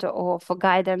kind of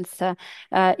guidance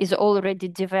is already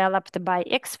developed by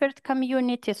expert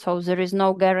community, so there is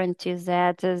no guarantee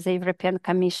that the European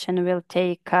Commission will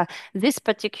take this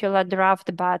particular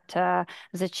draft, but the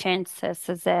chances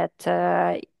that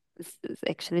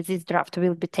actually this draft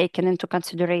will be taken into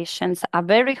considerations are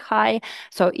very high.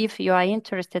 So if you are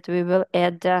interested, we will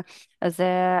add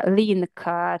the link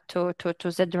to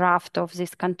the draft of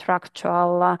this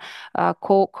contractual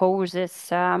causes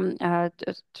to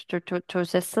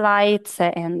the slides,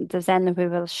 and then we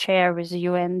will share with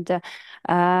you, and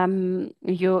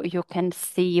you can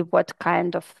see what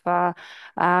kind of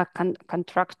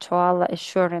contractual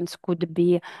assurance could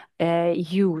be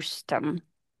used.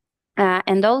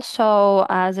 And also,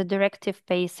 the directive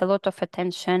pays a lot of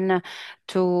attention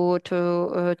to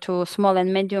small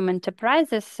and medium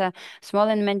enterprises. Small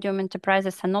and medium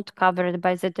enterprises are not covered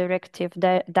by the directive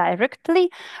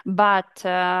directly, but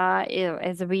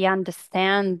as we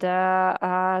understand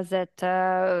that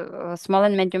small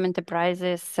and medium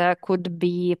enterprises could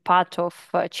be part of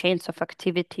chains of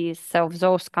activities of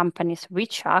those companies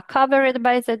which are covered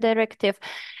by the directive.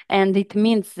 And it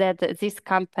means that these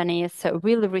companies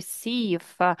will receive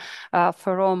from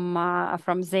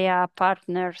their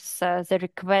partners the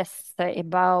requests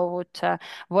about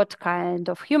what kind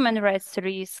of human rights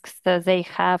risks they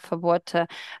have, what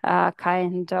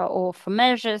kind of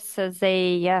measures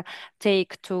they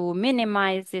take to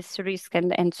minimize this risk,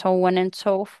 and so on and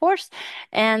so forth.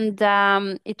 And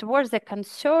it was a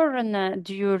concern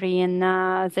during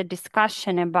the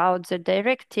discussion about the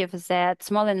directive that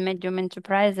small and medium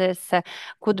enterprises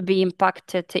could be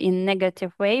impacted in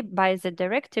negative way by the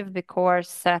directive,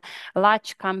 because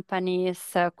large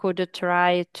companies could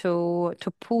try to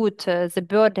put the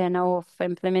burden of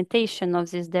implementation of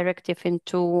this directive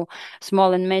into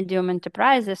small and medium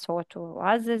enterprises or to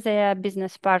other their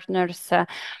business partners,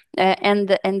 and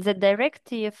the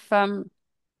directive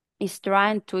is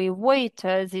trying to avoid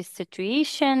this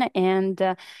situation, and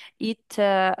it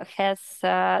has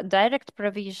direct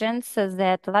provisions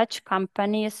that large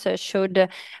companies should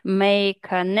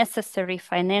make necessary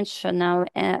financial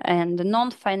and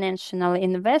non-financial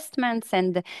investments,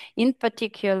 and in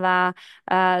particular,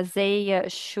 they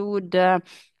should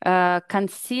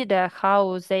consider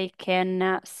how they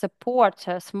can support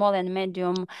small and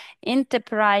medium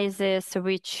enterprises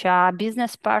which are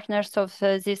business partners of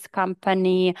this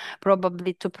company,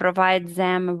 probably to provide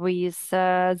them with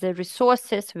the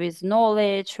resources, with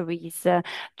knowledge, with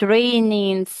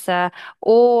trainings,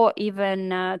 or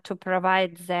even to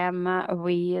provide them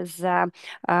with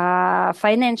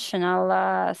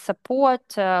financial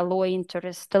support, low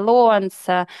interest loans,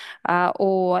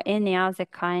 or any other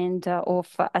kind of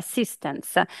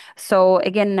assistance. So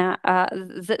again,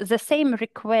 the same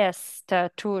request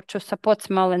to support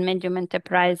small and medium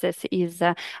enterprises is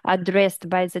addressed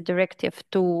by the directive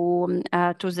to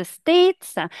the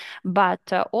states,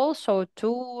 but also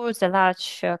to the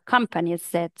large companies,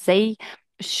 that they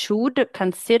should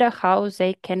consider how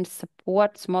they can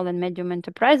support small and medium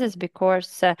enterprises,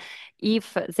 because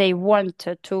if they want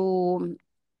to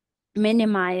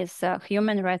minimize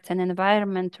human rights and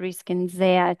environment risk in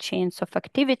their chains of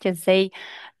activities, they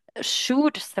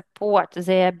should support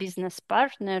their business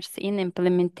partners in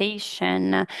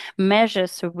implementation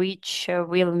measures which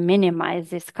will minimize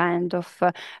this kind of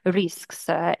risks.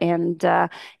 And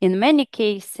in many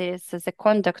cases, the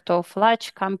conduct of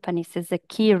large companies is a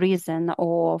key reason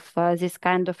of this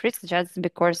kind of risk, just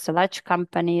because large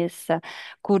companies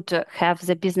could have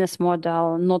the business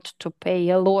model not to pay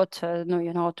a lot,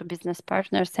 to business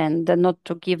partners, and not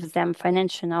to give them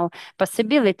financial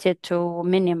possibility to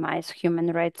minimize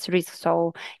human rights risk.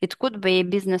 So it could be a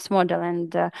business model,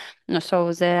 and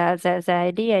so the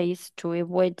idea is to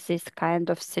avoid this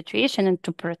kind of situation and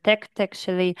to protect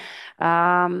actually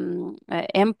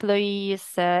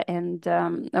employees and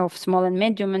of small and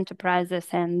medium enterprises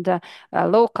and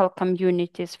local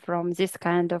communities from this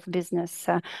kind of business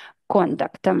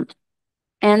conduct.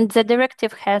 And the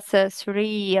directive has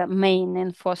three main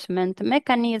enforcement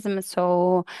mechanisms.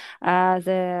 So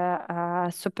the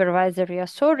supervisory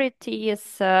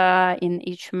authorities in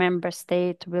each member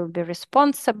state will be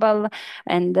responsible,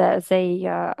 and they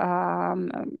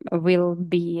will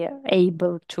be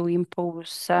able to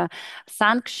impose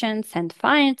sanctions and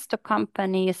fines to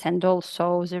companies. And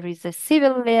also there is a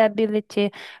civil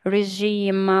liability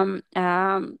regime.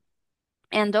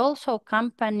 And also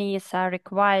companies are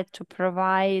required to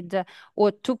provide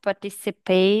or to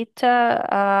participate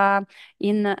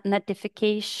in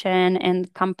notification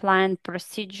and compliant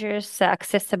procedures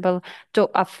accessible to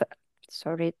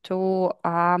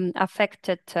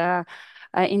affected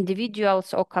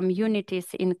individuals or communities,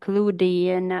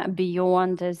 including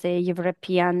beyond the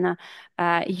European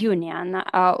Union.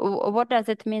 What does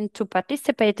it mean to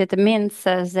participate? It means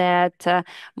that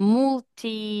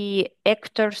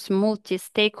multi-actors,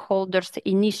 multi-stakeholders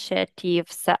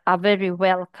initiatives are very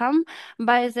welcome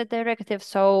by the directive.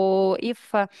 So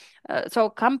if so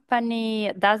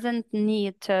company doesn't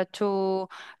need to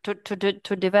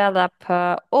develop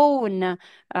own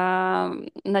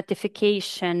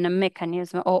notification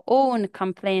mechanism or own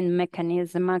complaint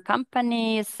mechanism.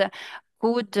 Companies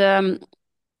could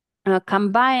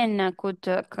combine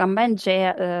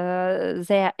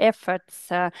their efforts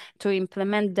to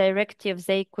implement directives.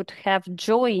 They could have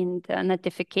joint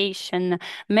notification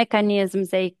mechanisms.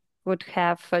 They could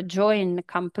have joint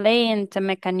complaint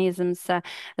mechanisms.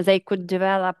 They could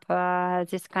develop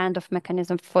this kind of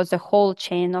mechanism for the whole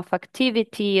chain of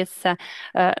activities,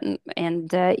 and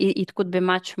it could be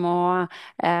much more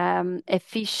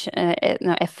efficient,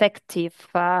 no, effective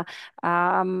to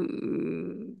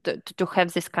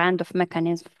have this kind of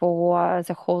mechanism for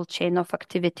the whole chain of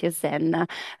activities than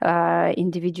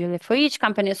individually for each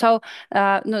company. So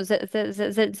no,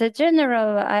 the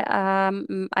general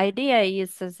idea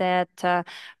is that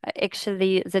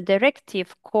actually the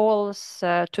directive calls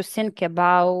to think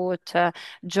about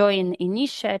joint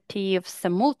initiatives,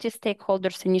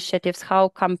 multi-stakeholders initiatives, how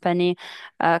companies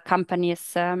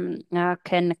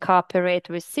can cooperate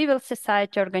with civil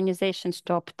society organizations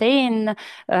to obtain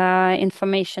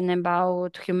information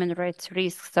about human rights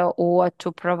risks or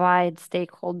to provide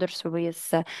stakeholders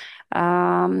with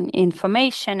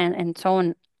information and so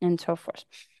on and so forth.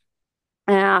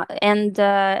 The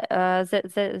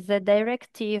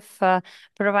directive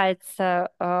provides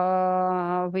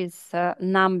with a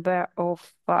number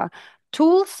of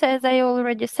tools, as I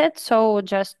already said. So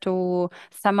just to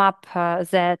sum up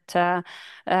that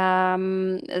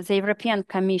the European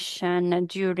Commission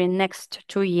during next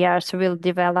 2 years will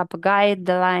develop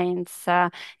guidelines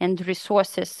and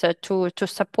resources to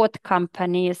support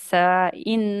companies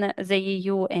in the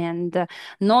EU and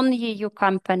non-EU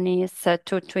companies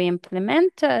to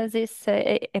implement this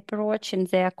approach in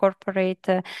their corporate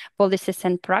policies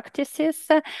and practices.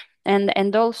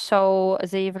 And also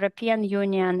the European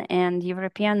Union and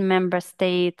European member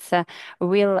states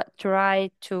will try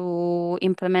to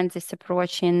implement this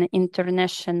approach in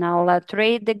international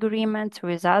trade agreements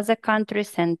with other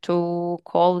countries and to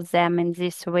call them in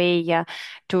this way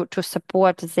to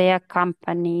support their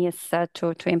companies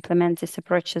to implement this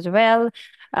approach as well.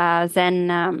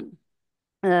 Then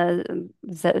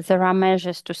there are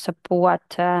measures to support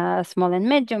small and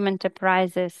medium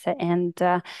enterprises and,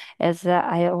 as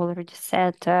I already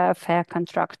said, fair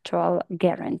contractual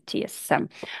guarantees.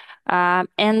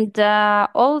 And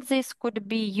all this could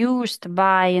be used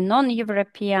by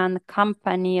non-European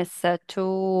companies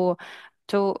to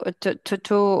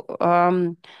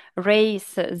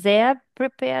raise their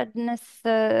preparedness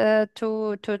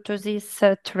to this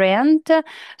trend.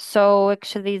 So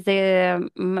actually, the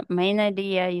main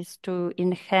idea is to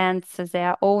enhance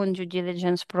their own due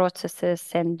diligence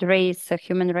processes and raise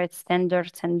human rights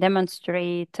standards and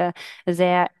demonstrate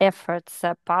their efforts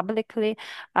publicly.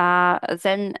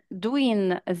 Then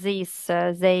doing this,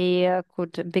 they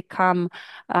could become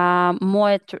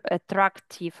more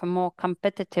attractive, more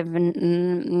competitive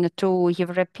to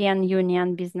European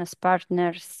Union business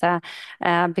partners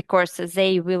because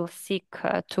they will seek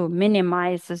to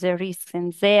minimize the risks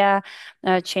in their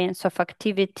chains of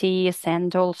activities,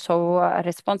 and also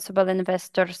responsible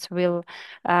investors will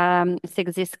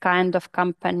seek this kind of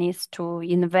companies to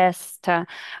invest.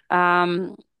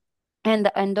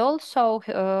 And also,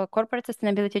 corporate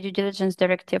sustainability due diligence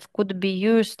directive could be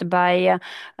used by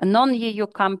non-EU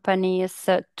companies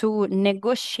to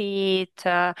negotiate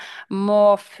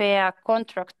more fair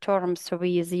contract terms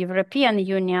with European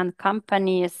Union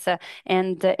companies,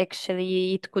 and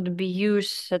actually it could be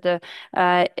used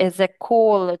as a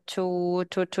call to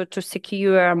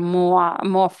secure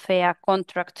more fair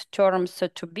contract terms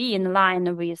to be in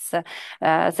line with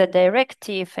the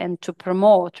directive and to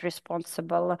promote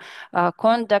responsible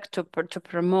conduct, to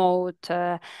promote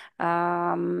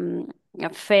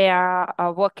fair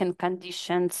working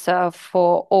conditions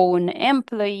for own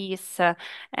employees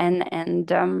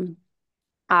and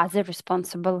other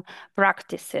responsible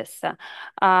practices.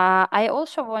 I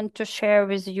also want to share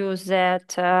with you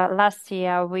that last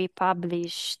year we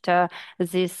published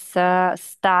this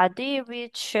study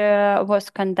which was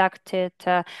conducted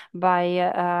by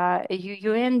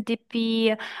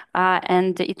UNDP,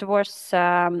 and it was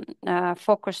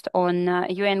focused on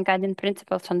UN guiding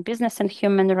principles on business and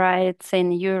human rights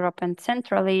in Europe and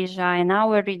Central Asia, in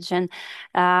our region.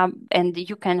 And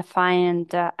you can find,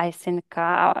 I think,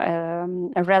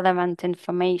 relevant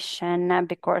information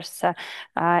because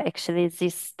actually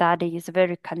this study is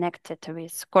very connected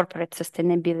with corporate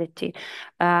sustainability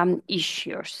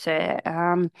issues.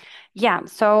 Yeah,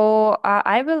 so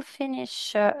I will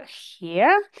finish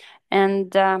here.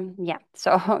 And yeah,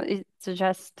 so it's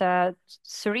just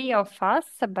three of us,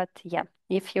 but yeah,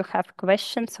 if you have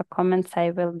questions or comments,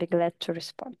 I will be glad to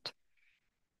respond.